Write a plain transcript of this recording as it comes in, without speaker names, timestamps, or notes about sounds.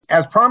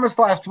As promised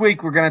last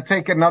week, we're going to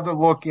take another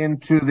look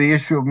into the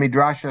issue of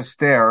Midrash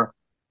Esther.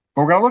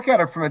 But we're going to look at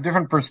it from a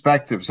different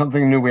perspective,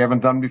 something new we haven't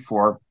done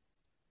before.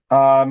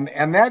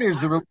 And that is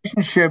the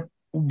relationship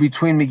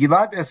between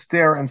Megillat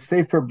Esther and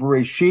Sefer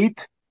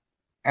Bereshit,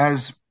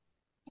 as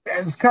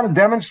kind of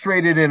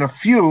demonstrated in a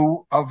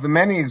few of the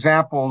many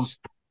examples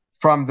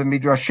from the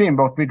Midrashim,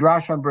 both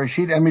Midrash on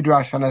Bereshit and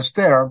Midrash on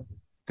Esther,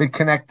 that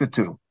connect the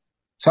two.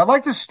 So I'd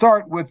like to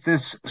start with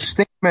this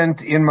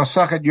statement in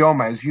Masachet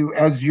Yoma.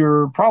 As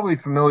you're probably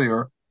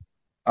familiar,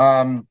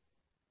 Perek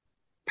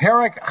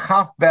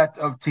Chaf Bet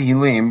of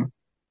Tehillim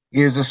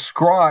is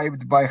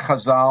ascribed by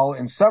Chazal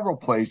in several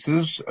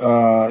places,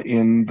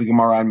 in the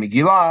Gemara and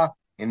Megillah,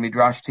 in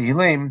Midrash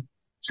Tehillim,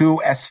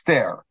 to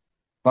Esther.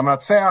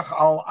 Lamatzeach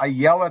al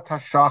Ayelet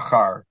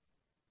HaShachar.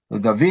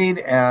 David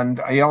and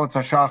Ayelet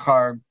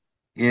HaShachar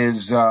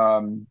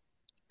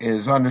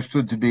is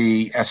understood to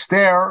be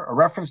Esther, a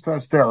reference to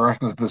Esther, a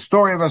reference to the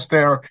story of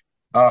Esther.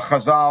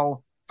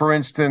 Chazal, for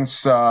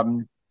instance,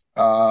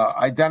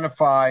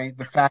 identify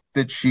the fact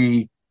that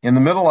she, in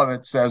the middle of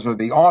it says, or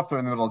the author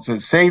in the middle, it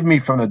says, save me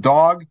from the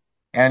dog.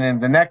 And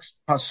in the next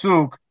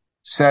pasuk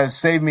says,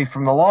 save me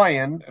from the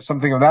lion,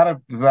 something of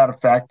that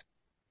effect,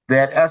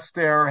 that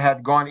Esther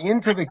had gone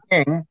into the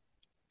king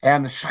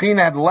and the Shekhinah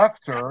had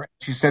left her.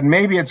 She said,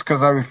 maybe it's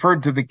because I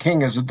referred to the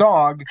king as a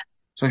dog.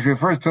 So she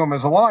refers to him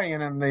as a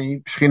lion, and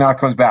the Shekhinah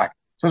comes back.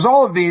 So there's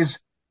all of these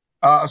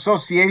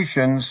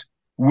associations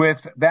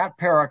with that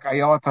Perek,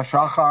 Ayelet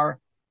HaShachar,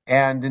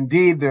 and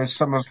indeed there's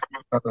some of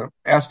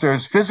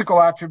Esther's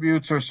physical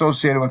attributes are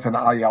associated with an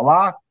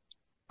Ayelah.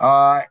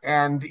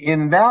 And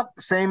in that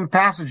same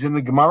passage in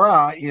the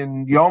Gemara,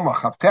 in Yoma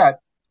Chavtet,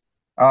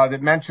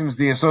 that mentions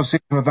the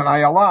association with an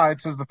Ayelah,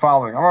 it says the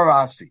following, Amar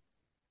Vasi,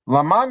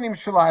 Lamanim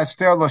Shela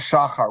Esther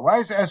LaShachar. Why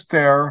is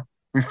Esther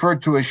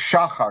referred to as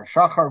Shachar?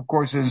 Shachar, of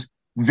course, is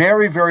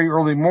very, very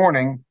early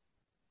morning,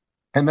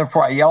 and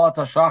therefore Ayelet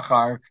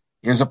HaShachar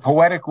is a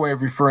poetic way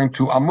of referring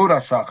to Amud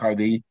HaShachar,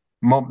 the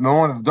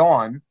moment of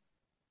dawn.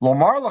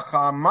 Lomar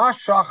Lacha Ma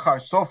Shachar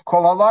Sof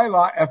Kol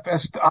HaLayla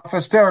Af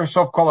Esther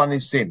Sof Kol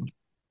HaNisim.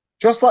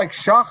 Just like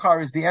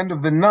Shachar is the end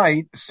of the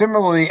night,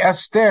 similarly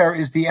Esther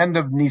is the end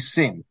of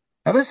Nisim.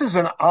 Now this is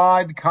an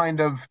odd kind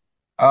of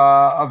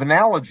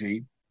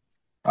analogy,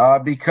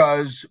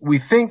 because we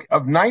think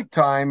of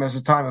nighttime as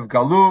a time of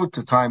galut,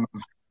 a time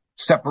of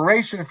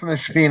separation from the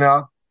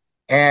Shekhinah,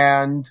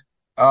 and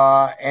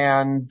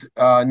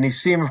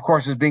Nisim, of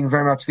course, is being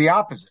very much the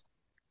opposite.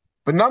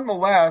 But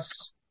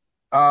nonetheless,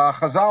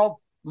 Chazal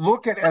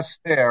look at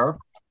Esther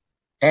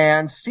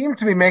and seem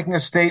to be making a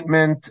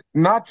statement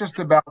not just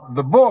about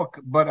the book,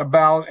 but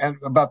about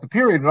the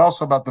period, but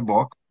also about the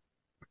book,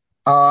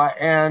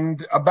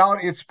 and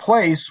about its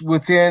place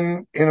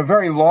within, in a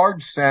very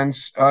large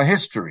sense,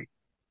 history.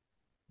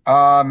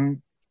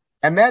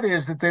 And that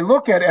is that they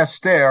look at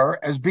Esther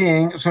as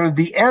being sort of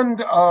the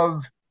end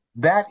of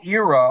that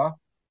era,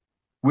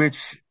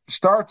 which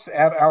starts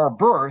at our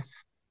birth,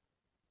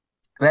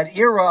 that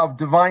era of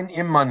divine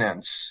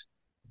immanence,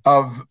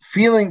 of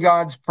feeling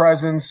God's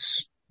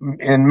presence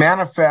and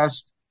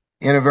manifest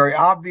in a very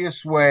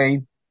obvious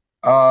way,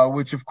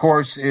 which of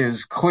course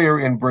is clear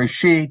in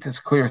Bereshit,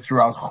 it's clear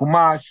throughout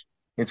Chumash,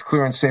 it's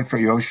clear in Sefer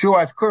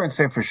Yoshua, it's clear in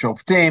Sefer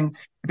Shoftim.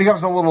 It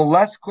becomes a little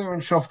less clear in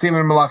Shoftim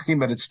and Malachim,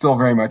 but it's still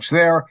very much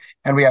there.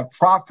 And we have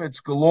prophets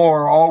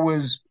galore,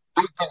 always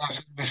helping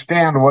us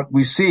understand what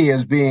we see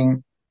as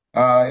being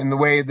in the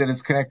way that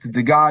it's connected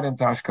to God and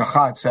to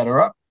Hashgacha,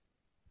 etc.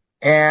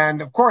 And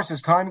of course,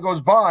 as time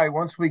goes by,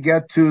 once we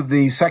get to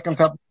the second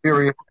temple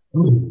period,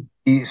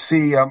 we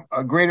see a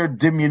greater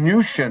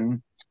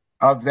diminution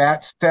of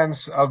that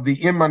sense of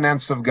the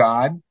immanence of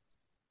God.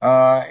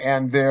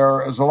 And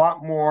there is a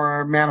lot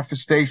more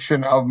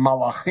manifestation of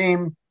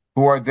Malachim,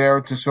 who are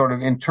there to sort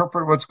of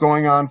interpret what's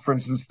going on. For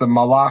instance, the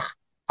Malach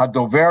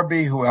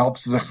Hadoverbi, who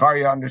helps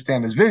Zechariah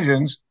understand his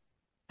visions.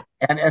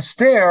 And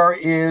Esther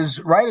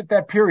is right at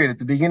that period, at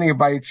the beginning of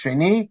Bayit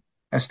Sheni.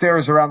 Esther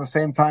is around the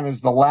same time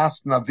as the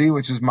last Navi,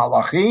 which is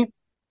Malachi.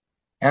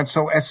 And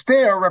so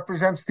Esther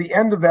represents the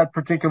end of that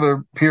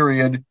particular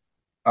period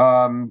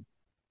of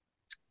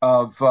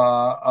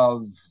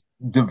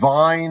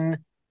divine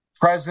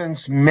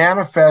presence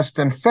manifest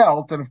and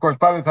felt. And of course,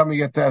 by the time we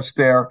get to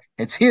Esther,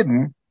 it's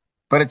hidden,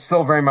 but it's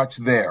still very much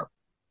there.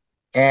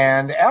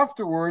 And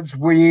afterwards,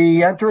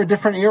 we enter a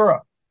different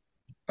era.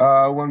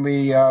 When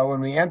we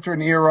enter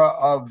an era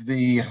of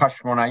the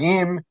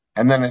Hashmonaim,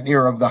 and then an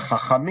era of the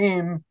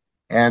Chachamim,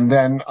 and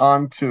then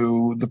on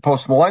to the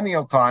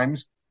post-millennial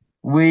times,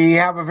 we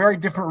have a very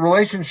different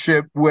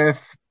relationship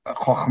with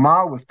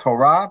Chokhmah, with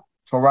Torah.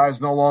 Torah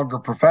is no longer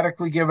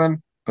prophetically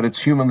given, but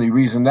it's humanly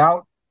reasoned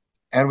out.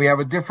 And we have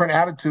a different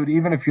attitude,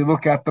 even if you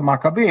look at the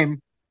Maccabim,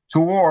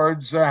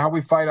 towards how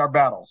we fight our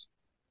battles.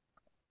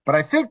 But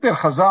I think that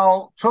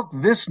Chazal took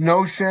this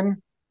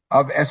notion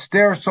of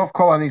Esther Sof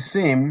Kol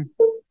HaNisim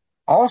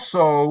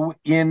also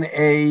in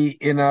a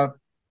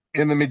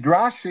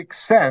midrashic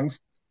sense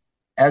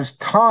as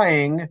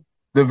tying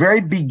the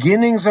very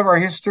beginnings of our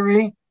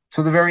history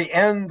to the very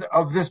end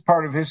of this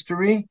part of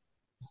history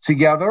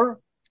together,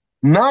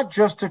 not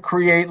just to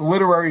create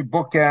literary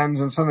bookends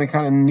and something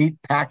kind of neat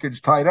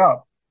package tied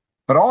up,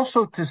 but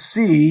also to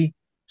see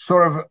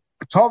sort of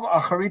tov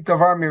acharit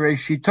davar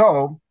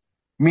mireshito,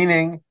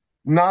 meaning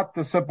not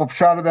the simple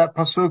pshat of that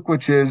pasuk,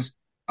 which is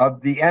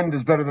the end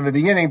is better than the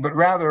beginning, but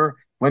rather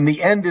when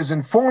the end is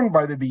informed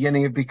by the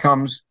beginning, it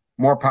becomes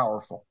more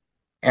powerful.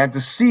 And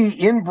to see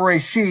in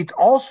Bereshit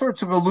all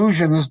sorts of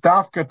allusions,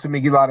 dafka, to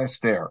Megillat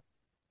Esther.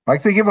 I'd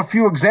like to give a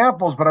few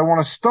examples, but I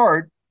want to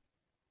start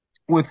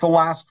with the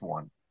last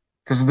one.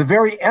 Because at the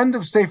very end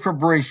of Sefer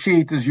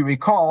Bereshit, as you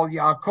recall,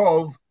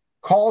 Yaakov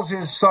calls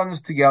his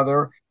sons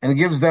together and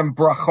gives them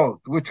brachot,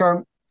 which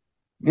are,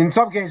 in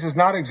some cases,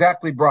 not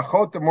exactly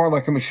brachot, they're more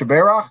like a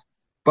mishaberach,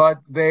 but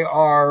they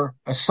are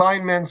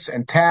assignments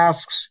and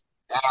tasks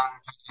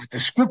and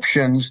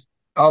descriptions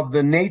of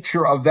the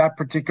nature of that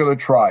particular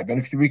tribe.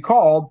 And if you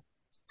recall,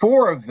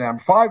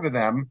 five of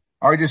them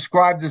are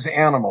described as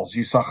animals.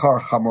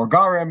 Yisachar chamor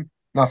garem,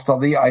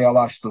 Naphtali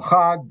ayala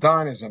shtucha,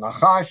 Dan is an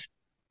achash.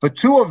 But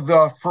two of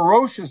the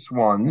ferocious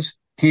ones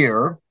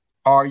here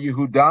are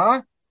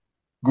Yehuda,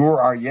 Gur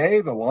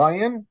Aryeh, the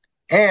lion,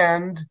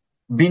 and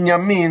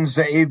Binyamin,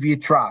 Ze'ev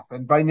Yitraf.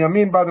 And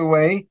Binyamin, by the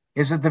way,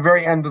 is at the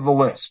very end of the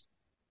list.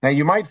 Now,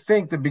 you might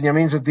think that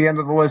Binyamin's at the end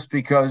of the list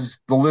because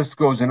the list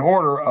goes in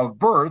order of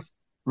birth,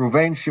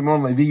 Ruvain,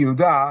 Shimon, Levi,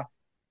 Yehuda,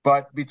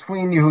 but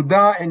between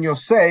Yehuda and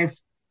Yosef,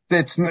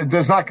 that's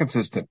not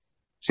consistent.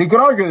 So you could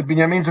argue that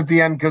Binyamin's at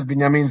the end because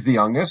Binyamin's the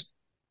youngest.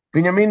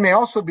 Binyamin may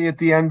also be at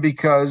the end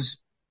because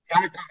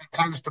Yaakov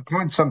intends to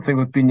point something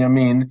with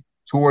Binyamin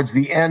towards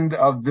the end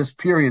of this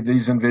period that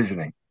he's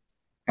envisioning.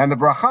 And the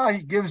bracha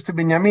he gives to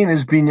Binyamin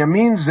is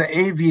Binyamin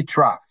Ze'ev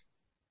Yitraf,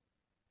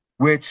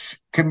 which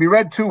can be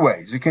read two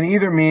ways. It can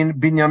either mean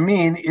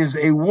Binyamin is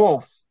a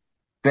wolf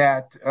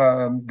that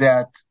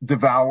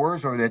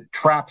devours or that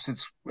traps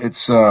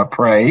its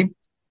prey,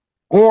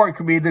 or it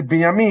could be that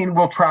Binyamin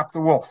will trap the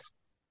wolf.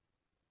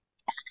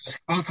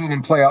 Both of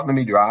them play out in the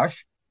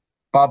Midrash.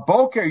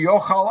 Ba'boker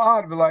yochal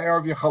ad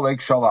v'la'erev yechalek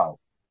shalal.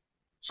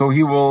 So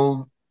he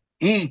will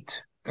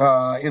eat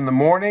in the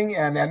morning,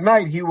 and at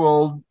night he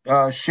will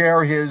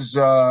share his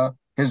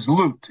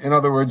loot. In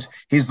other words,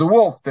 he's the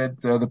wolf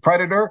that the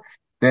predator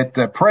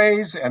that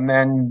preys and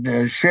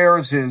then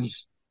shares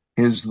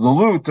the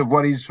loot of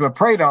what he's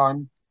preyed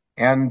on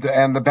and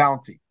the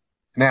bounty.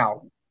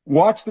 Now,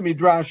 watch the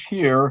Midrash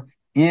here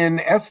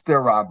in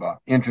Esther Rabbah.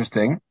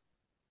 Interesting.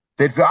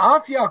 That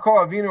v'af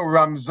Yaakov Avinu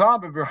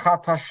ramza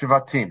b'virchat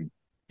hashvatim.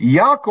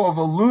 Yaakov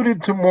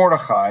alluded to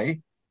Mordechai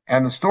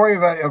and the story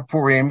of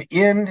Purim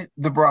in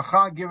the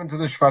bracha given to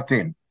the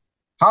Shvatim.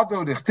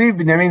 Hado dichtiv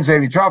Binyamin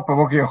Ze'ev Yitraf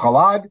b'boker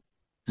yochalad.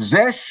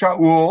 Zeh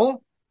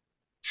Shaul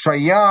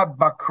shaya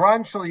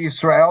bakran shel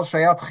Yisrael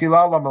shaya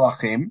tchila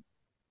lamalachim.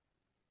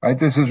 Right,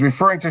 this is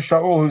referring to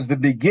Shaul, who's the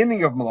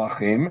beginning of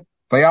Malachim.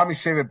 Vayam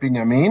Shevet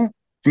Binyamin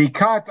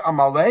v'ikat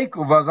Amalek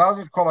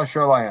uvazaz et kol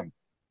asher lahem.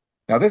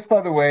 Now, this,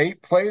 by the way,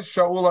 plays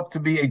Shaul up to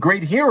be a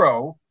great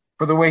hero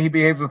for the way he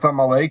behaved with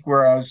Amalek,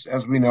 whereas,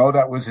 as we know,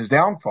 that was his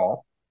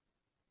downfall.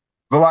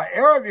 What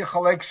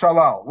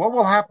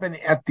will happen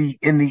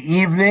in the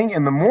evening,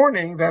 in the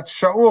morning? That's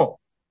Shaul,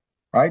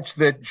 right?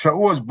 So that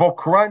Shaul is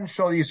Bokran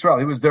Shal Yisrael.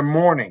 He was their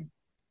morning,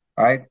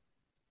 right,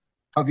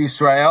 of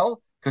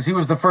Yisrael, because he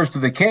was the first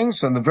of the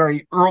kings, so in the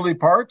very early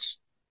parts.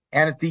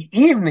 And at the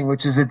evening,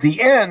 which is at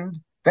the end,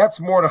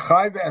 that's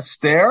Mordechai, the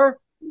Esther,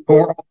 who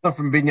are also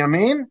from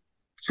Binyamin.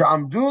 They're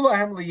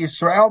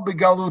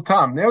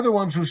the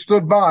ones who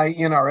stood by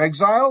in our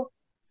exile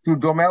through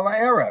Domela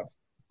Erev,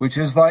 which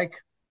is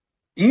like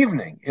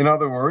evening. In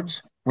other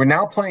words, we're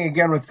now playing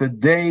again with the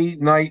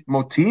day-night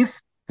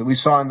motif that we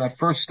saw in that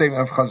first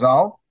statement of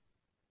Chazal.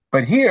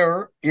 But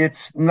here,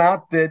 it's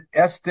not that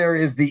Esther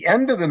is the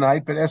end of the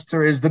night, but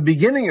Esther is the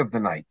beginning of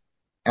the night.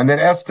 And that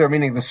Esther,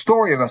 meaning the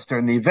story of Esther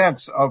and the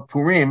events of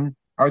Purim,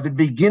 are the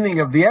beginning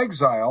of the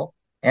exile.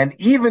 And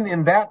even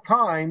in that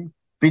time,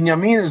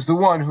 Binyamin is the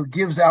one who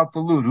gives out the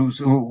loot,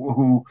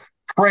 who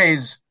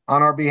prays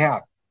on our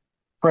behalf.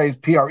 Prays,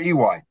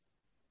 P-R-E-Y.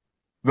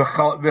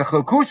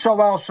 V'chelku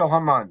shalal shel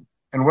Haman.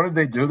 And what did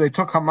they do? They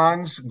took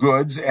Haman's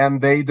goods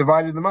and they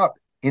divided them up.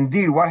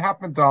 Indeed, what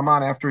happened to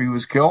Haman after he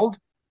was killed?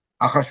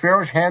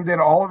 Achashverosh handed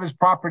all of his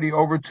property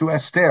over to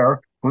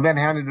Esther, who then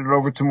handed it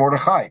over to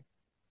Mordechai.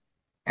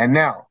 And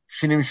now,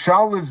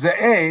 Shinimshal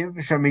l'ze'ev,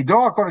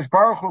 shemido HaKadosh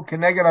Baruch Hu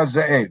keneged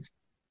ha'ze'ev.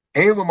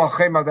 Elu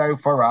malchei Madai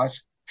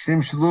u'farash,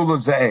 shinimshalu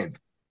l'ze'ev.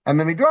 And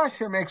the Midrash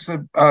here makes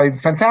a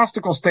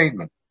fantastical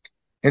statement.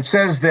 It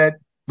says that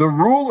the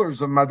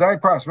rulers of Madai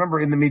Paras, remember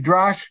in the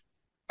Midrash,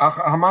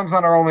 Haman's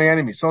not our only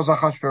enemy, so is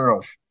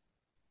Achashverosh.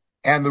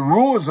 And the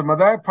rulers of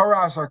Madai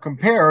Paras are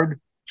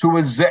compared to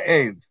a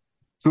ze'ev,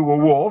 to a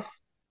wolf.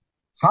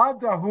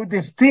 Hadahu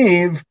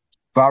diftiv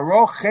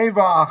v'aroch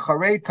cheva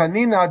acharei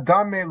tanina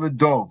dame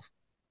ledov.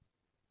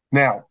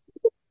 Now,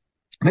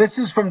 this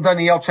is from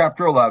Daniel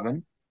chapter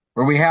 11,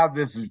 where we have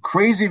this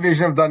crazy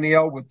vision of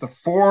Daniel with the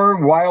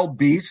 4 wild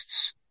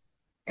beasts,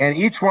 and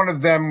each one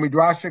of them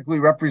midrashically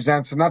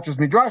represents, and not just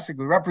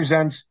midrashically,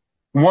 represents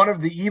one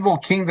of the evil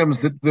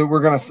kingdoms that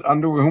we're going to,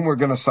 under whom we're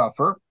going to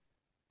suffer.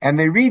 And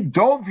they read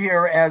Dov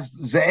here as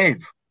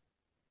Ze'ev.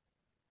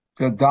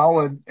 The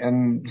Dalet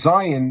and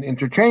Zion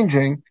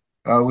interchanging,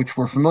 which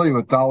we're familiar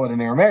with Dalet in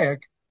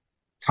Aramaic.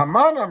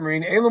 Taman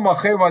Amrin Elu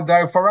Macheva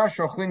Dai Farash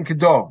Ochlin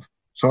Kedov.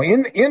 So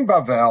in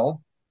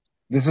Bavel,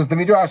 this is the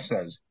Midrash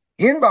says,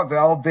 in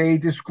Bavel, they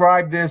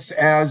describe this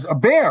as a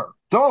bear,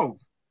 Dov.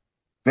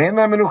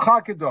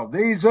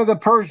 These are the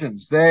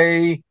Persians.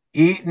 They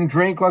eat and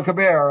drink like a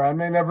bear,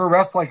 and they never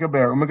rest like a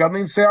bear. Like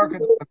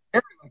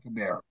a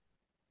bear.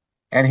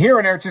 And here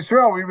in Eretz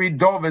Yisrael, we read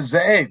Dov as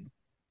Ze'ev.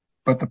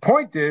 But the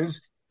point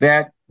is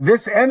that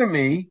this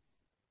enemy,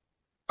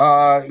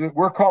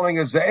 we're calling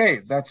a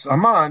Ze'ev. That's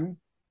Haman.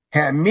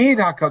 Hamid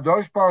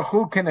HaKadosh Baruch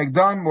Hu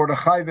Kenegdan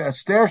Mordechai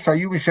ve'Esther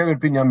Shayu v'Shevet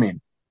Binyamin.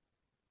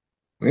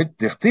 With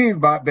Dichtiv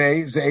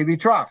Ba'bei Ze'ev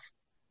Yitraf.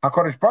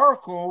 HaKadosh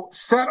Baruch Hu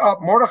set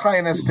up Mordechai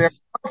and Esther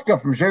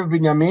from Shevet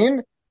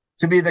Binyamin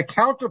to be the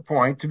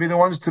counterpoint, to be the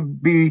ones to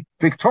be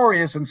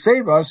victorious and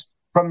save us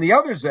from the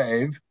other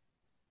Ze'ev.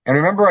 And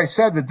remember I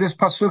said that this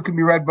pasuk can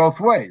be read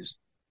both ways.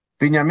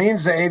 Binyamin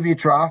Ze'ev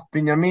Yitraf,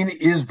 Binyamin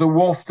is the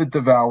wolf that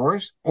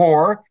devours,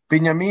 or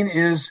Binyamin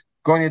is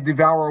going to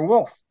devour a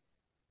wolf.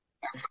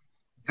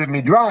 The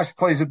Midrash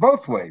plays it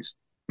both ways.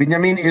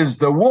 Binyamin is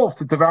the wolf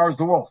that devours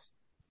the wolf.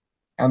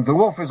 And the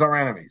wolf is our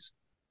enemies.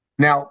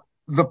 Now,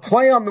 the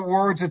play on the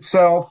words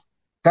itself,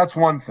 that's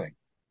one thing.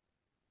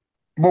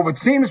 But what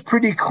seems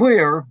pretty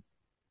clear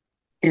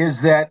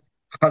is that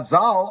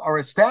Chazal are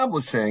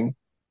establishing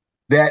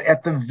that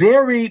at the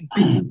very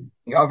beginning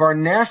of our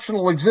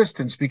national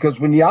existence, because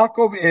when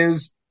Yaakov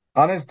is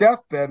on his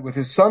deathbed with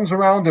his sons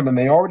around him and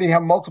they already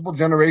have multiple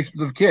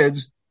generations of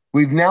kids,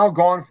 we've now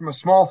gone from a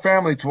small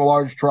family to a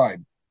large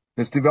tribe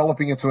that's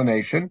developing into a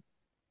nation,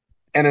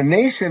 and a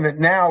nation that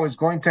now is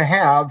going to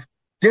have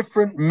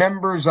different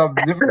members of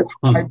different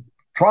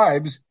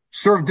tribes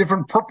serve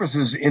different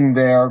purposes in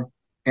the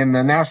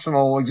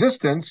national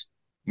existence.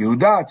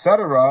 Yehuda,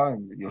 etc.,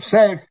 and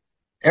Yosef,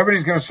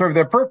 everybody's going to serve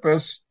their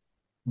purpose.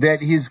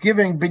 That he's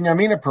giving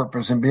Binyamin a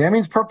purpose, and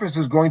Binyamin's purpose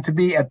is going to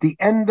be at the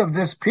end of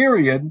this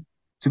period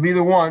to be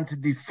the one to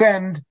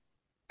defend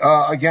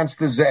against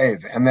the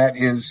Ze'ev, and that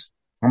is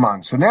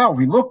Haman. So now, if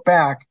we look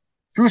back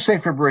through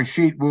Sefer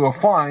Bereshit, we will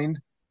find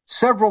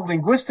several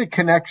linguistic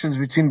connections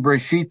between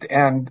Bereshit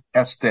and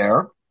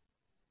Esther,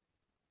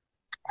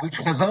 which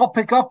Chazal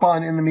pick up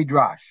on in the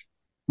Midrash.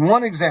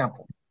 One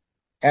example,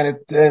 and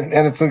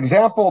it's an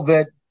example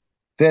that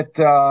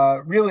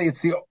really it's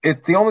the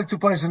only two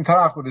places in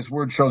Tanakh where this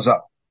word shows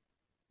up.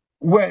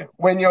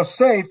 When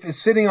Yosef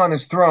is sitting on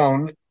his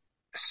throne,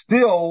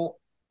 still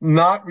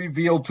not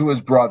revealed to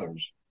his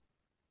brothers.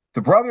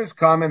 The brothers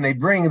come and they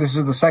bring, this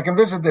is the second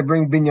visit, they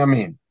bring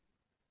Binyamin.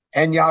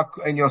 And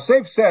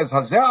Yosef says,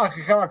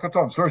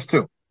 source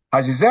 2,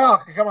 is this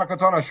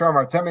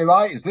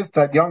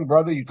that young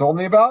brother you told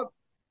me about?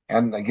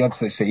 And I guess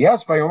they say,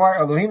 yes,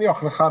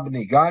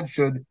 God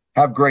should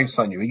have grace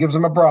on you. He gives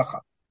him a bracha.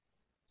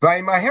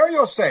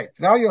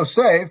 Now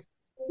Yosef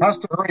has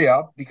to hurry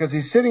up because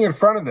he's sitting in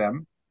front of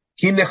them.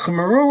 He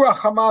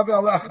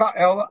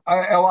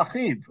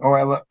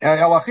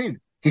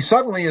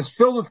suddenly is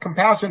filled with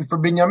compassion for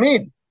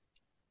Binyamin.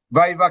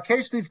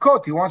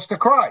 He wants to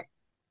cry.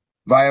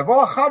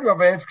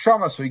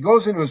 So he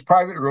goes into his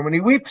private room and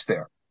he weeps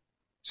there.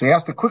 So he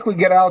has to quickly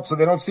get out so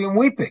they don't see him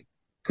weeping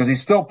because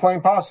he's still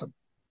playing possum.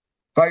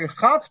 Now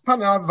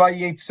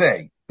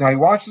he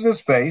washes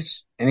his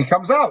face and he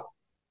comes out.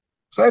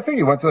 So I think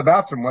he went to the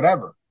bathroom,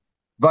 whatever.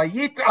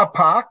 Vayit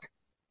apak,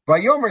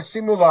 vayomer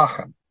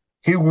simulachem.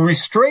 He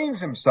restrains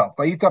himself.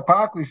 Vayit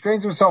apak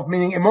restrains himself,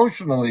 meaning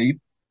emotionally,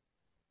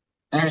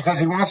 because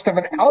he wants to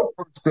have an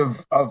outburst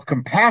of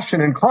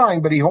compassion and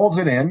crying, but he holds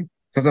it in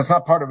because that's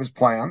not part of his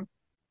plan.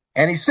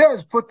 And he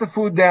says, "Put the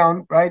food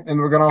down, right?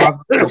 And we're going to have."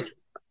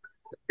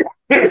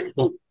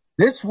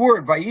 This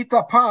word vayit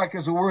apak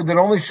is a word that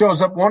only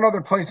shows up one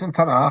other place in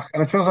Tanakh,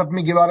 and it shows up in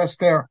Megillat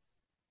Esther.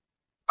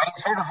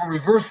 It's sort of a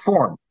reverse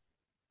form.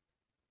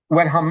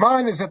 When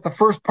Haman is at the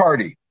first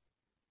party,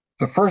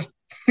 the first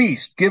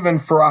feast given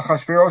for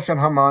Achashverosh and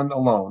Haman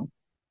alone,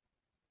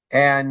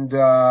 and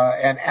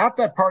at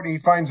that party he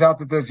finds out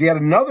that there's yet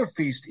another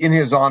feast in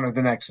his honor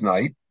the next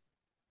night.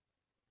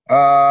 He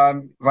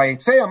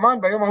walks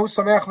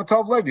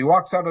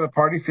out of the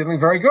party feeling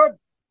very good.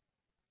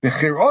 He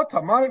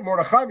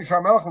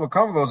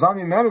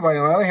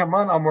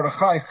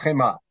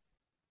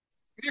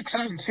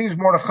sees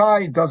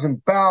Mordechai,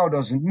 doesn't bow,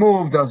 doesn't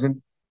move,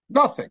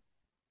 nothing.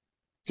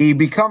 He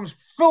becomes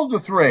filled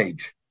with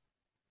rage.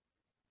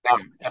 Now,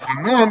 if a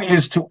man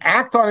is to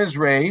act on his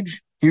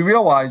rage, he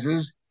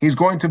realizes he's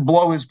going to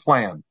blow his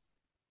plan.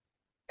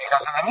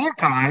 Because in the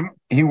meantime,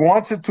 he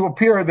wants it to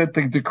appear that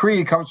the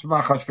decree comes from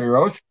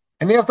Achashverosh,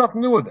 and he has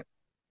nothing to do with it.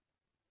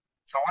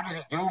 So what does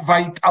he do?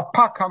 Vayit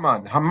apak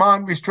Haman.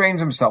 Haman restrains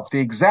himself.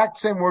 The exact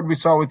same word we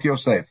saw with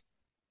Yosef.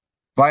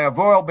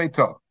 Vayavo el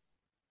beito.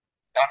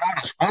 Now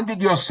notice, when did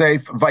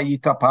Yosef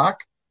vayit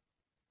apak?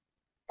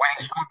 When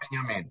he saw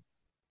Binyamin.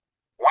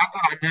 When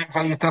did Haman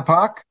vayit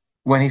apak?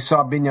 When he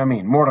saw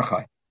Binyamin,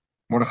 Mordechai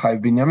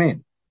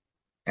Binyamin.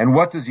 And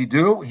what does he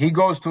do? He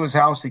goes to his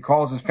house. He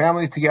calls his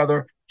family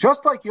together,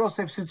 just like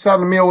Yosef sits at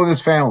a meal with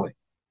his family.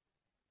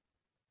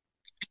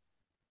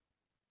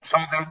 So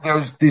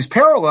there's these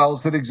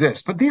parallels that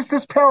exist, but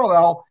this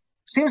parallel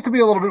seems to be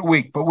a little bit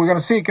weak, but we're going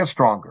to see it get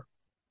stronger.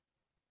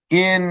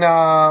 In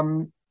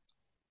the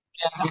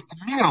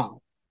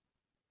meal,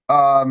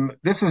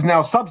 this is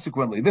now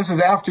subsequently. This is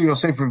after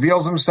Yosef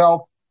reveals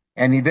himself,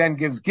 and he then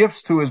gives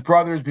gifts to his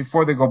brothers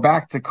before they go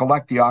back to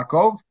collect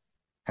Yaakov.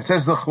 It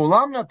says, the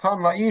Chulam natan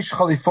la'ish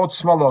chalifot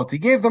smalot. He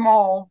gave them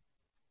all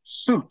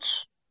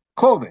suits,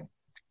 clothing.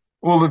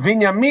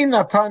 Ulevinyamin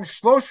natan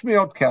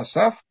 300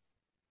 kesef,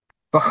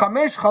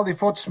 v'chamesh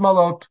chalifot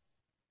smalot.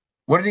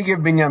 What did he give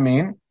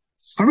Binyamin?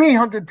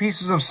 300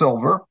 pieces of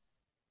silver.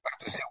 I have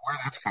to say where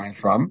that's coming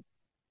from.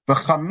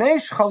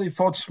 V'chamesh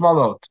chalifot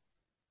smalot.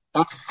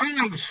 And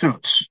 5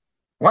 suits.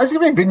 Why is he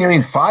giving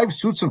Binyamin 5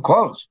 suits of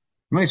clothes?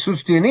 How many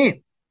suits do you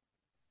need?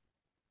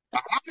 Now,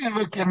 let me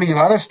look at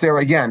Megillat Esther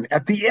again.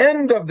 At the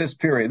end of this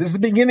period, this is the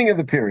beginning of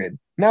the period.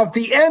 Now, at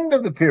the end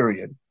of the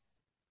period,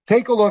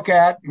 take a look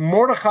at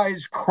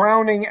Mordechai's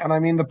crowning, and I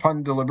mean the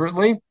pun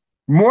deliberately,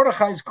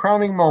 Mordechai's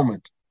crowning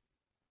moment.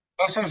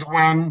 This is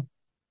when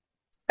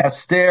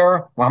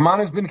Esther, Haman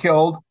has been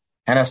killed,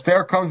 and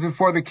Esther comes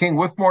before the king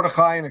with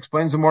Mordechai and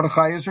explains that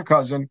Mordechai is her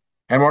cousin,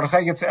 and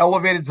Mordechai gets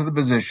elevated to the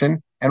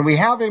position, and we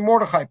have a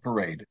Mordechai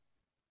parade.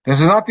 This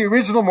is not the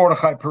original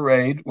Mordechai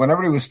parade when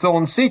everybody was still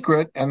in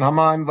secret and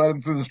Haman led him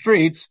through the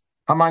streets.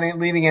 Haman ain't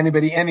leading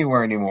anybody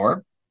anywhere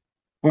anymore.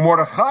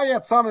 Mordechai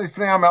yatzam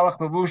lifnei hamelech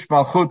levush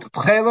malchut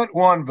tchelet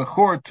 1,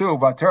 v'chur 2,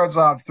 v'ateret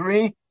zahav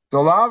 3,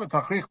 dolav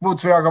v'tachrich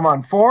butz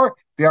v'argaman 4,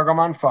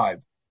 v'argaman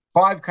 5.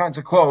 5 kinds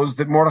of clothes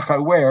that Mordechai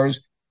wears,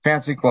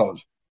 fancy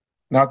clothes.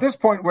 Now at this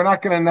point, we're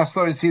not going to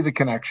necessarily see the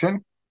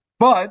connection,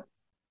 but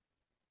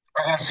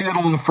we're going to see it a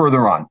little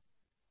further on.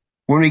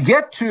 When we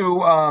get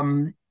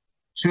to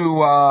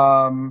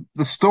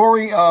the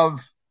story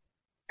of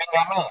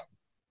Binyamin.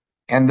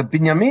 And the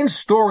Binyamin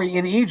story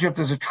in Egypt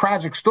is a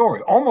tragic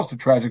story, almost a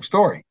tragic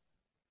story.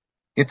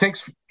 It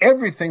takes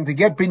everything to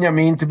get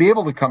Binyamin to be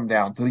able to come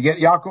down, to get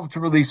Yaakov to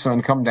release him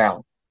and come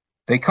down.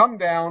 They come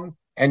down,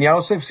 and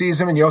Yosef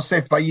sees him, and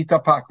Yosef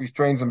Vayitapak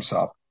restrains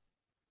himself.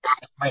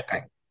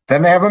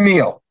 Then they have a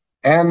meal,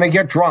 and they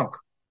get drunk.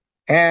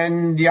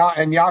 And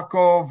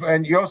Yaakov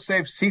and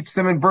Yosef seats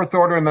them in birth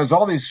order, and there's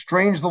all these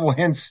strange little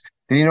hints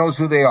that he knows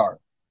who they are.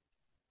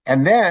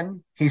 And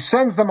then he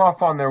sends them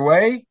off on their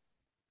way.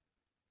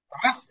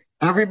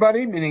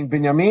 Everybody, meaning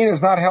Binyamin,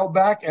 is not held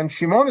back, and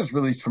Shimon is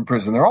released from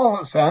prison. They're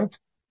all sent.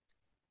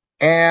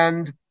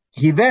 And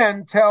he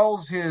then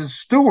tells his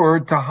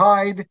steward to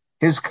hide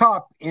his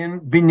cup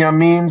in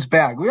Binyamin's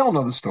bag. We all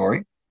know the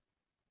story.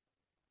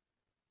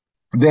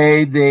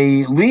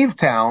 They leave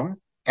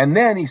town, and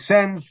then he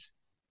sends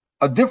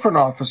a different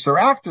officer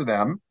after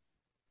them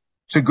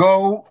to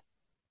go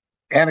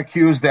and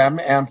accuse them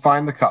and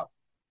find the cup.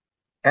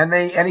 And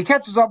he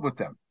catches up with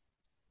them.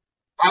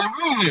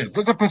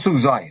 Look at Pasuk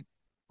Zayin.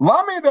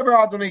 Why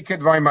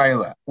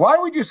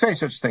would you say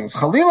such things?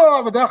 God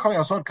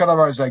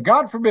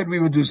forbid we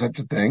would do such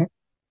a thing.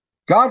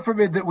 God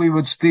forbid that we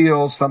would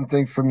steal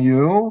something from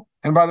you.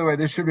 And by the way,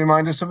 this should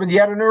remind us of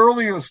yet an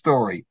earlier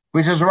story,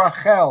 which is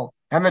Rachel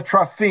and the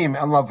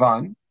Trafim and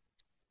Lavan.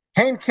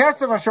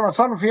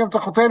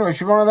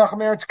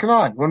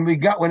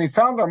 When he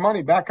found our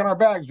money back in our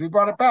bags, we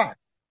brought it back.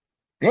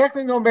 Why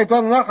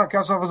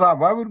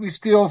would we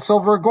steal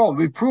silver or gold?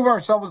 We prove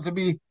ourselves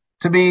to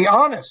be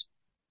honest.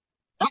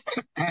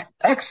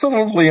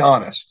 Excellently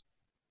honest.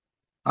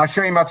 And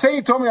by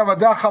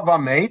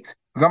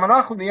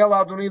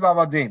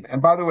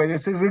the way,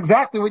 this is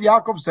exactly what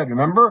Yaakov said.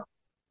 Remember?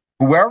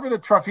 Whoever the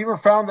Trafim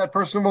found, that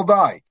person will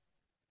die.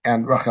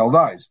 And Rachel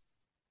dies.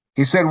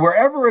 He said,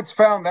 wherever it's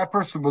found, that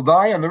person will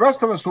die, and the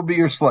rest of us will be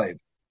your slave.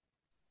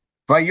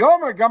 He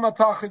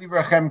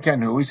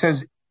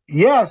says,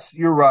 yes,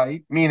 you're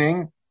right,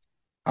 meaning,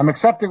 I'm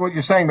accepting what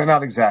you're saying, but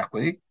not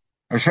exactly.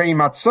 Whoever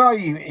it's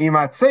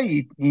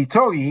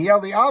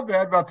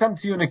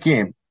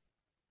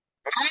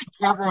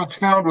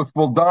found with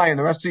will die, and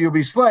the rest of you will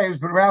be slaves,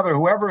 but rather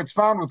whoever it's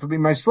found with will be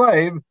my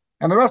slave,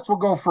 and the rest will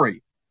go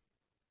free.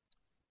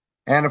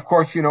 And of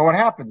course, you know what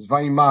happens. So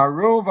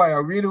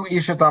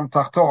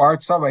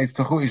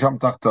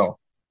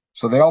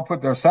they all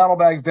put their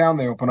saddlebags down,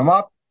 they open them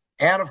up,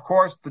 and of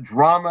course, the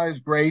drama is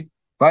great.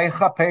 They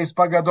start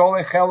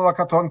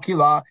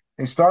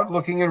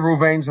looking in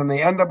Ruvain's, and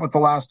they end up with the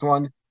last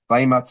one.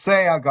 They were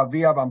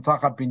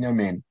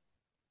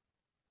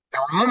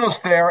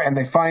almost there, and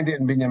they find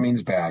it in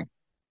Binyamin's bag.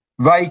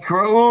 What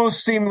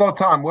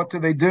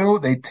do?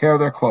 They tear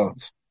their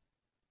clothes.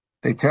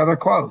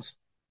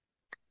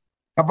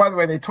 Now, by the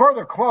way, they tore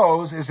their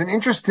clothes is an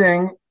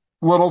interesting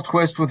little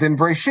twist within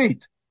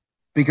Breshit.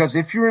 Because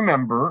if you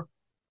remember,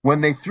 when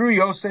they threw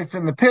Yosef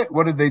in the pit,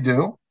 what did they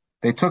do?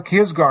 They took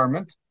his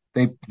garment,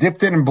 they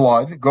dipped it in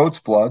blood, goat's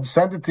blood,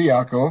 sent it to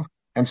Yaakov,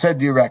 and said,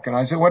 do you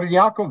recognize it? What did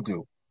Yaakov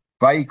do?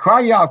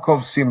 Vayikra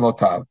Yaakov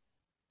simlotav.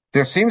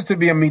 There seems to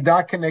be a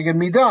midah keneged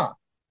midah.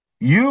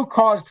 You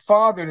caused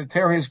father to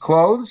tear his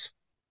clothes.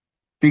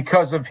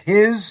 because of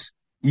his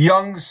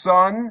young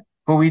son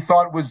who he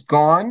thought was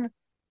gone.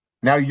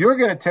 Now you're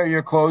going to tear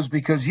your clothes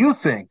because you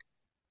think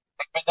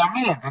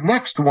the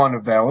next one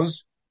of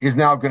those is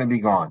now going to be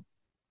gone.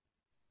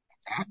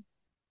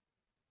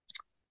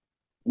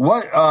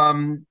 What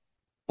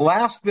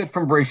last bit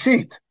from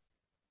Breshit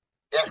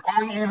is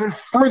going even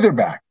further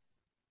back.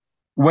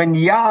 When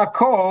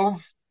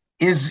Yaakov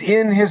is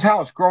in his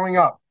house growing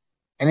up,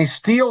 and he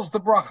steals the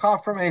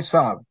bracha from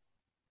Esav,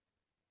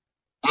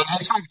 and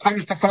Esav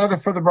comes to father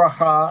for the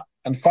bracha,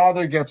 and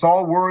father gets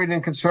all worried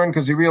and concerned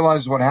because he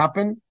realizes what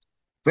happened.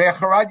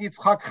 Source 8.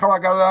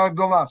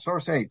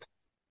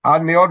 The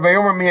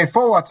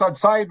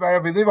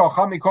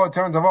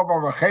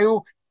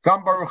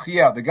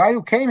guy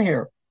who came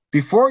here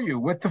before you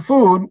with the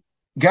food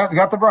got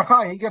the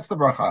bracha. He gets the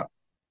bracha.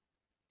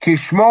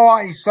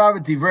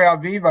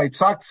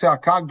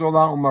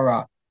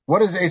 What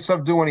does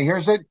Esav do when he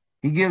hears it?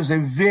 He gives a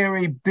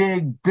very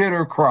big,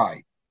 bitter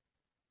cry.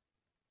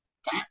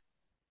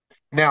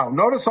 Now,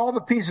 notice all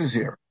the pieces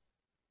here.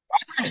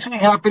 What is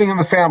happening in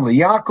the family?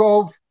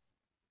 Yaakov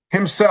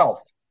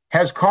himself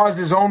has caused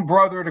his own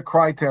brother to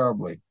cry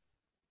terribly.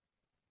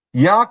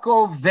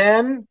 Yaakov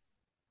then,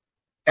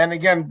 and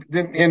again,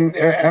 in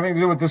having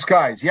to do with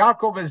disguise,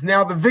 Yaakov is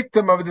now the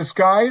victim of a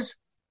disguise,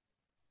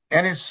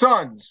 and his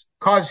sons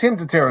cause him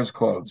to tear his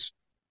clothes.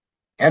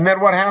 And then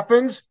what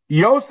happens?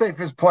 Yosef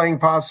is playing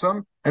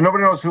possum, and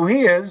nobody knows who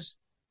he is,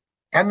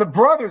 and the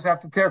brothers have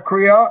to tear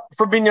kriya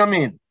for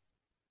Binyamin.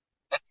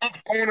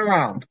 It's going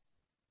around.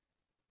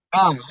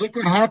 Now, look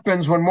what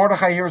happens when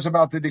Mordechai hears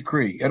about the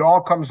decree. It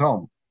all comes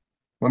home.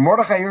 When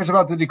Mordechai hears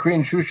about the decree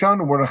in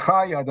Shushan,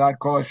 Mordechai yadad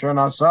kol asher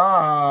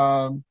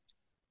nasa,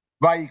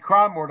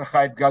 vayikra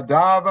Mordechai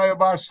gadav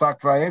vayabasak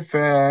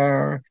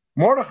vayefer.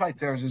 Mordechai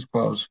tears his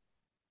clothes.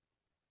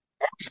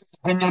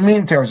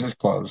 Binyamin tears his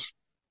clothes.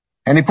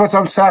 And he puts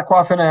on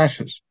sackcloth and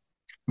ashes.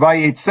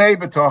 Vayitzei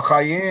b'toch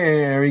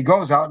hayir. He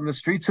goes out in the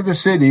streets of the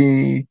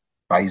city.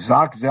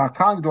 Vayizak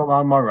ze'akah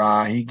gdolah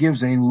mara. He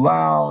gives a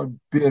loud,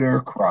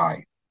 bitter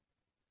cry.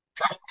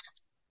 Just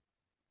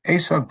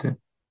Esav did.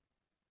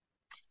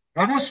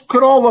 Now this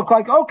could all look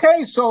like,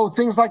 okay, so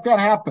things like that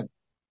happen.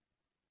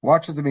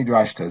 Watch what the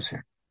Midrash does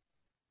here.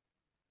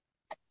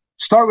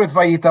 Start with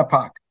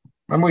Vayitapak.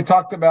 Remember we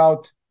talked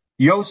about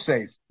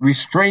Yosef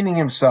restraining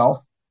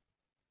himself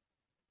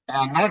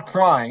and not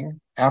crying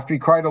after he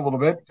cried a little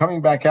bit,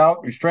 coming back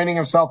out, restraining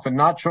himself and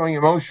not showing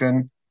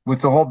emotion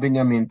with the whole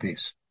Binyamin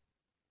piece.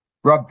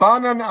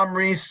 Rabbanan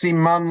Amri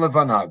Siman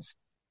Levanav.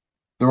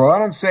 The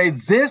Rabbanan say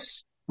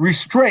this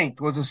restraint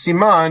was a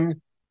siman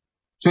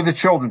to the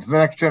children, to the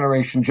next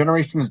generation.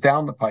 Generation is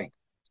down the pike.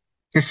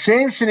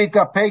 Kishem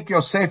shenitapek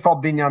Yosef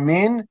al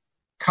Binyamin,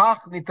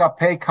 kach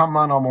nitapek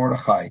Haman al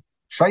Mordechai.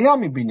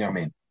 Shayami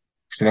Binyamin.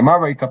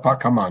 Shneimar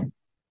vayitapak Haman.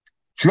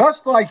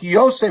 Just like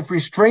Yosef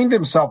restrained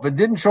himself and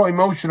didn't show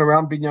emotion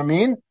around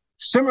Binyamin,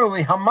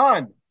 similarly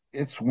Haman,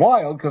 it's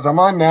wild because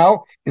Haman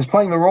now is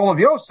playing the role of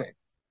Yosef.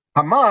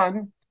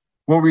 Haman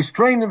will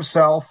restrain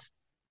himself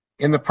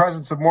in the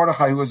presence of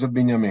Mordechai, who is a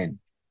Binyamin.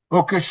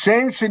 How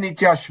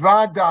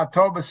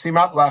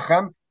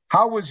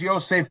was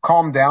Yosef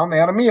calmed down? They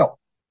had a meal.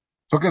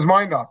 Took his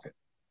mind off it.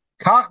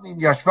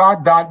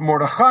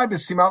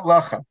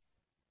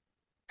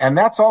 And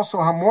that's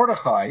also how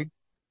Mordechai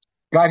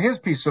got his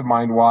peace of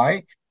mind.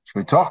 Why?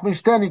 What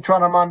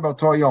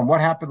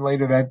happened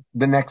later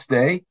the next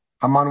day?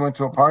 Haman went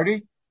to a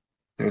party.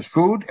 There's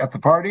food at the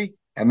party,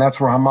 and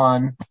that's where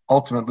Haman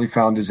ultimately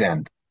found his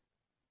end.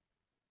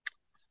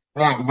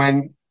 Now,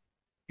 when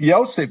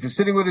Yosef is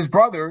sitting with his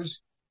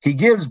brothers, he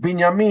gives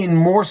Binyamin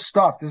more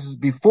stuff. This is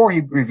before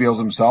he reveals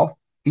himself.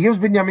 He gives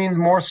Binyamin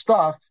more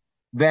stuff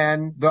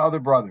than the other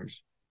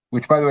brothers,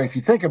 which, by the way, if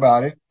you think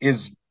about it,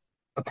 is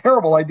a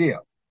terrible idea.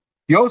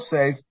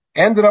 Yosef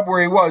ended up where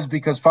he was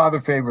because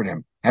father favored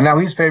him, and now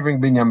he's favoring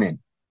Binyamin.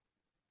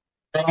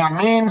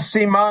 Binyamin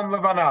Siman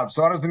Levanav.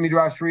 So how does the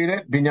Midrash read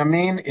it?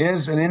 Binyamin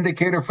is an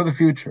indicator for the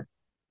future.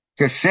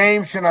 Just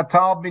like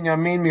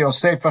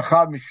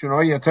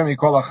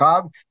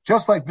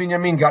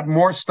Binyamin got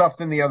more stuff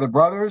than the other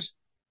brothers,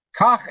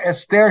 Kach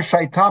Esther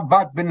Shaita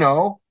Bat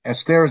Beno.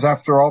 Esther is,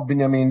 after all,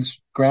 Binyamin's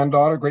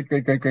granddaughter,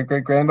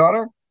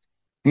 great-great-great-great-great-granddaughter.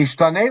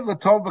 Nishtanei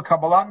L'tov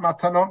B'Kabbalat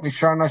Matanot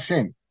Mishar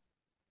Nashim.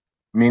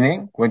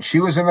 Meaning, when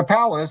she was in the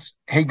palace,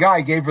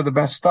 Haggai gave her the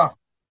best stuff.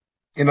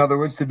 In other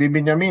words, to be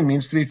Binyamin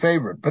means to be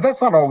favored. But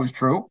that's not always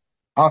true.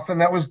 Often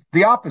that was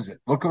the opposite.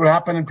 Look at what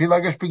happened in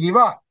Pilagesh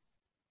B'Givat.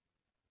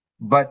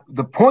 But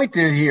the point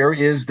here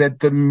is that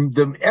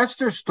the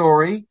Esther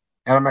story,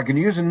 and I'm not going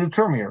to use a new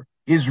term here,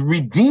 is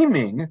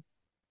redeeming,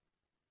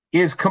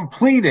 is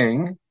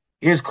completing,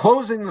 is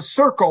closing the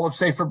circle of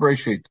Sefer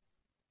Breshit.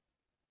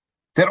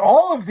 That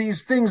all of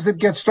these things that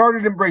get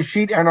started in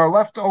Breshit and are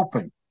left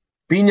open,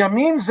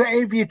 Binyamin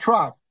Ze'ev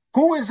Yitraf.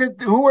 Who is it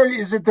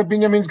that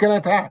Binyamin's going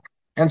to attack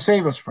and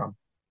save us from?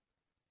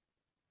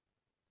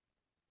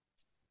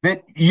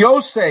 That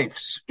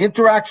Yosef's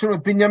interaction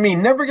with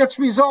Binyamin never gets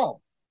resolved.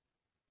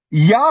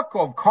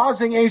 Yaakov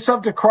causing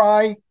Esav to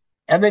cry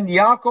and then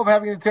Yaakov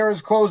having to tear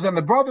his clothes, and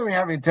the brother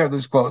having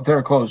to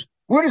tear clothes.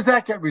 Where does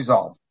that get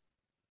resolved?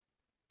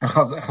 And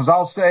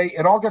Chazal say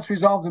it all gets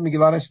resolved in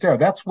Megillat Esther.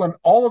 That's when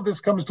all of this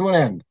comes to an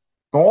end.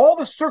 So all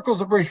the circles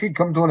of Reshit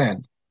come to an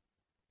end.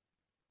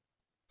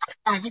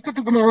 Look at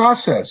the Gemara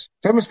says,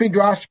 famous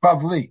Midrash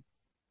Bavli.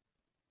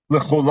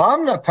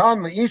 Lechulam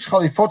natan leish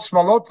chalifot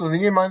smalot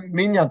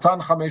min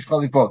natan chamesh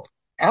chalifot.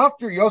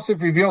 After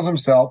Yosef reveals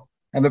himself,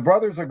 and the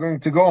brothers are going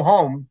to go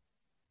home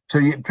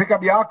to pick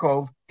up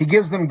Yaakov, he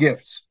gives them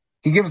gifts.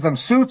 He gives them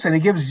suits, and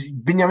he gives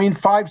Binyamin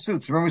 5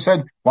 suits. Remember we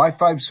said, why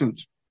 5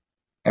 suits?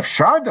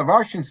 Imagine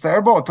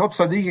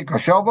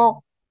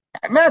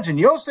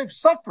Yosef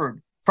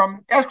suffered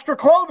from extra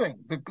clothing,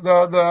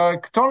 the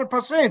Ketonah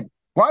Pasim.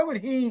 Why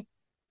would he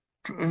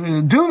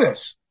do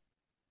this?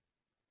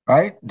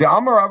 Right? The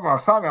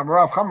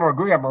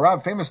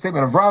Amarav, famous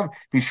statement of Rav,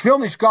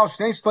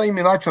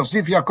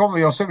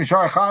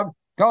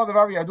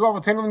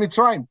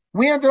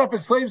 we ended up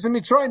as slaves in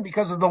Mitzrayim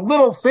because of the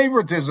little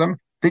favoritism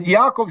that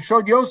Yaakov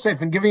showed Yosef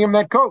in giving him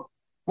that coat.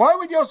 Why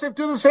would Yosef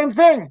do the same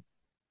thing?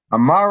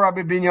 Amar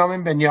Rabbi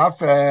Binyamin ben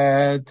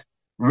Yafet,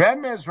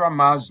 Remez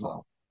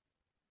Ramazlo,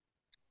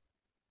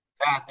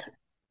 that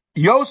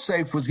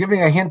Yosef was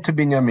giving a hint to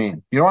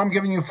Binyamin. You know, I'm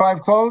giving you 5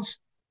 clothes.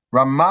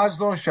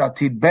 Ramazlo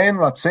shatid ben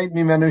latzeit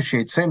mimenu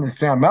sheitzem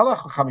lifnei hamelech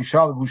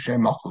v'chamisha levushay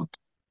malchut.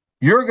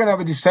 You're going to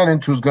have a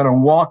descendant who's going to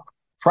walk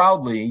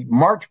proudly,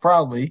 march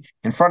proudly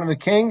in front of the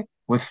king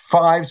with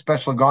 5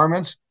 special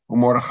garments.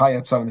 U'mordechai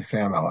yatzav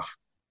lifnei hamelech.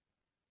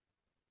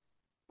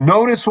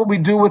 Notice what we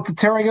do with the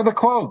tearing of the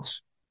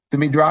clothes. The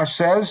Midrash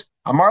says,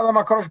 Amar Lam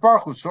HaKadosh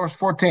Baruch Hu, source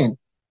 14,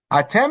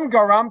 Atem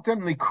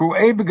garamtem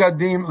likru'ei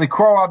begadim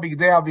likroa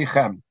bigdei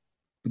avichem,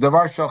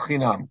 b'davar shel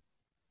chinam.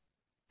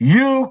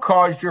 You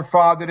caused your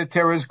father to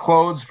tear his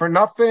clothes for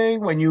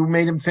nothing when you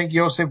made him think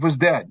Yosef was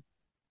dead.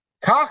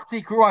 Kach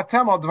tikru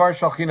atem al davar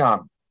shel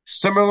chinam.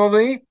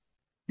 Similarly,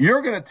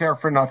 you're going to tear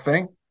for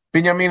nothing.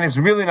 Binyamin is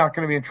really not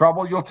going to be in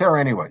trouble. You'll tear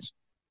anyways.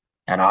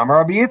 And Amar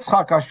Rabbi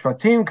Yitzchak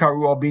Ashvatim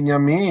karu al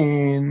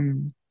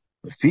Binyamin.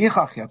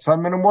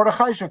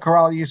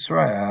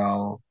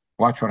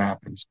 Watch what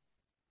happens.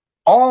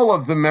 All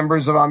of the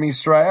members of Am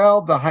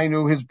Yisrael,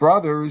 Dahainu, his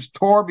brothers,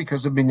 tore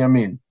because of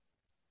Binyamin.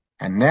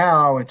 And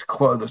now it's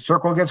closed. The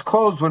circle gets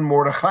closed when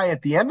Mordechai,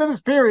 at the end of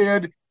this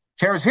period,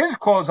 tears his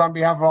clothes on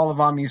behalf of all of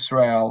Am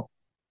Yisrael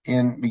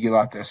in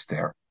Megillat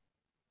Esther.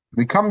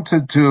 We come to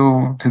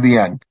the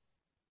end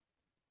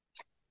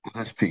of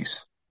this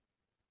piece.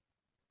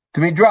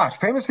 The Midrash,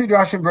 famous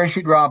Midrash in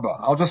Bereshit Rabbah,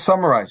 I'll just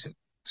summarize it,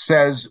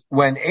 says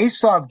when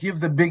Esav gave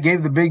the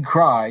big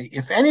cry,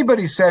 if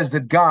anybody says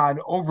that God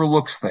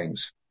overlooks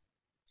things,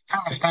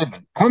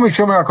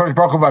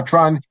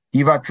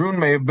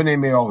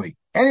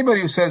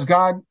 anybody who says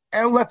God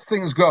lets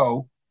things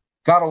go,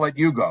 God will let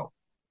you go.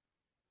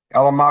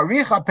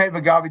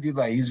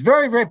 He's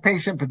very, very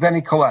patient, but then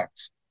he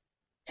collects.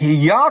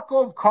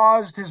 Yaakov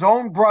caused his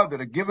own brother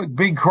to give a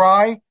big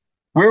cry.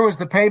 Where was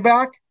the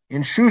payback?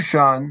 In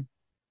Shushan,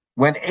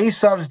 when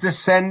Esav's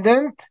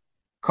descendant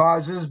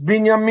causes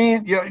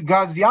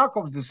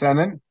Yaakov's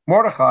descendant,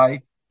 Mordechai,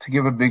 to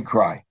give a big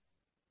cry.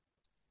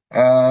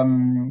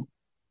 One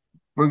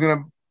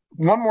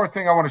more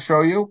thing I want to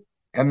show you,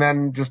 and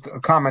then just a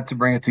comment to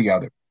bring it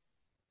together.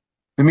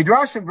 The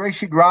Midrash in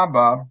Bereshit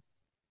Rabbah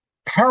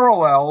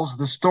parallels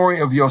the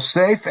story of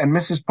Yosef and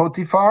Mrs.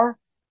 Potiphar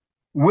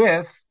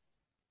with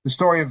the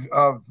story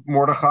of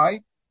Mordechai.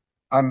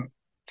 I've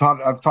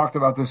talked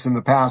about this in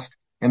the past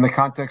in the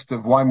context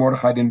of why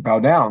Mordechai didn't bow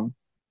down.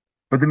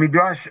 But the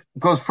Midrash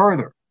goes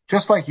further.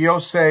 Just like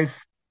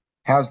Yosef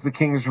has the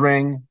king's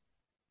ring,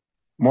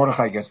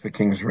 Mordechai gets the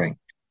king's ring.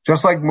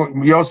 Just like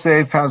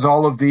Yosef has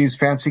all of these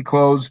fancy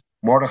clothes,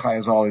 Mordechai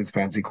has all these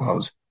fancy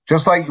clothes.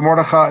 Just like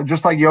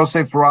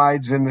Yosef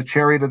rides in the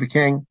chariot of the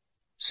king,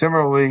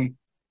 similarly,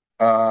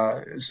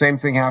 same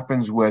thing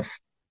happens with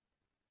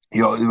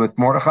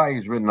Mordechai.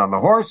 He's ridden on the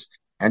horse,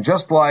 and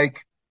just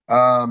like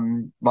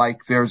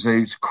there's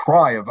a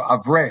cry of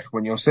Avrech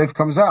when Yosef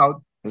comes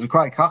out, there's a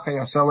cry Kacha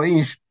Yasel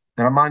Ish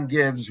that Haman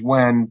gives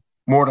when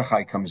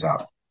Mordechai comes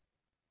out.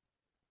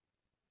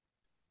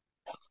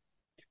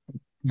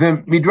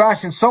 The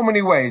Midrash, in so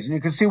many ways, and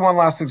you can see one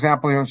last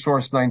example here in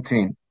source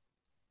 19,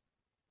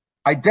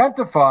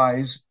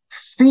 identifies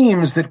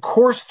themes that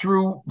course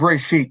through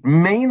Bereshit,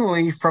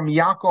 mainly from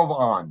Yaakov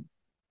on,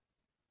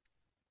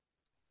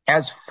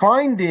 as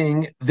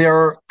finding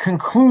their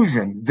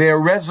conclusion, their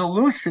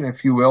resolution,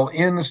 if you will,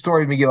 in the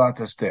story of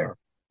Megillat Esther.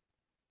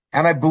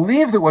 And I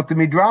believe that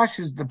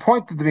the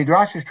point that the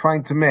Midrash is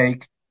trying to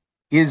make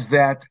is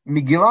that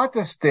Megillat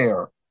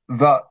Esther,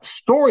 the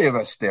story of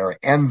Esther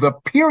and the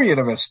period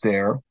of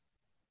Esther,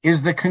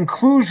 is the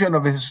conclusion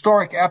of a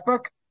historic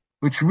epic,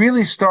 which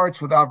really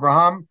starts with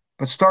Abraham,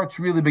 but starts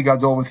really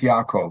Begadol with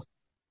Yaakov.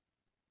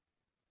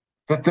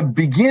 That the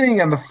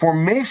beginning and the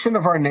formation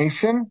of our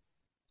nation,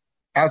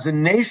 as a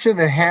nation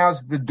that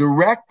has the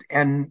direct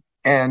and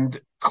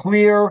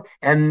clear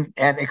and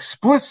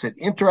explicit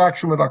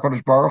interaction with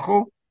HaKadosh Baruch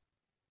Hu,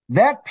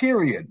 that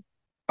period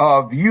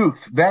of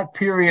youth, that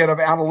period of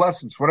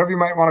adolescence, whatever you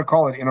might want to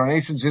call it in our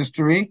nation's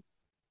history,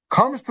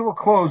 comes to a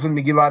close in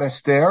Megillat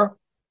Esther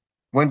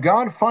when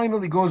God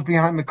finally goes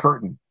behind the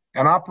curtain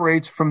and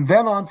operates from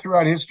then on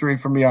throughout history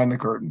from behind the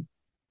curtain.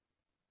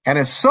 And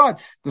as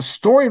such, the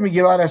story of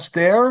Megillat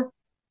Esther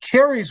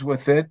carries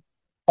with it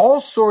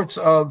all sorts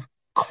of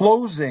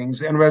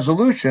closings and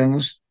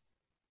resolutions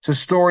to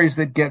stories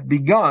that get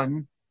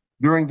begun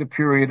during the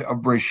period of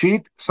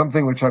Breshit,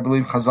 something which I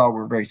believe Chazal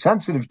were very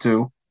sensitive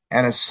to,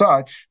 and as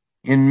such,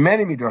 in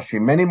many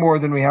midrashim, many more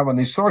than we have on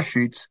these source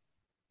sheets,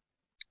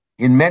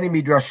 in many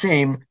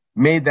midrashim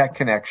made that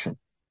connection.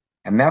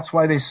 And that's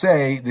why they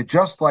say that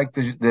just like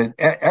the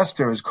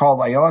Esther is called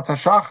Ayelat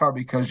HaShachar,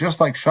 because just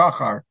like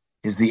Shachar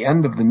is the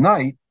end of the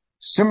night,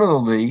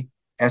 similarly,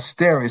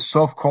 Esther is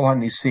Sof Kol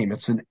HaNisim.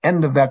 It's an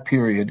end of that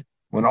period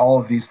when all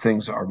of these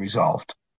things are resolved.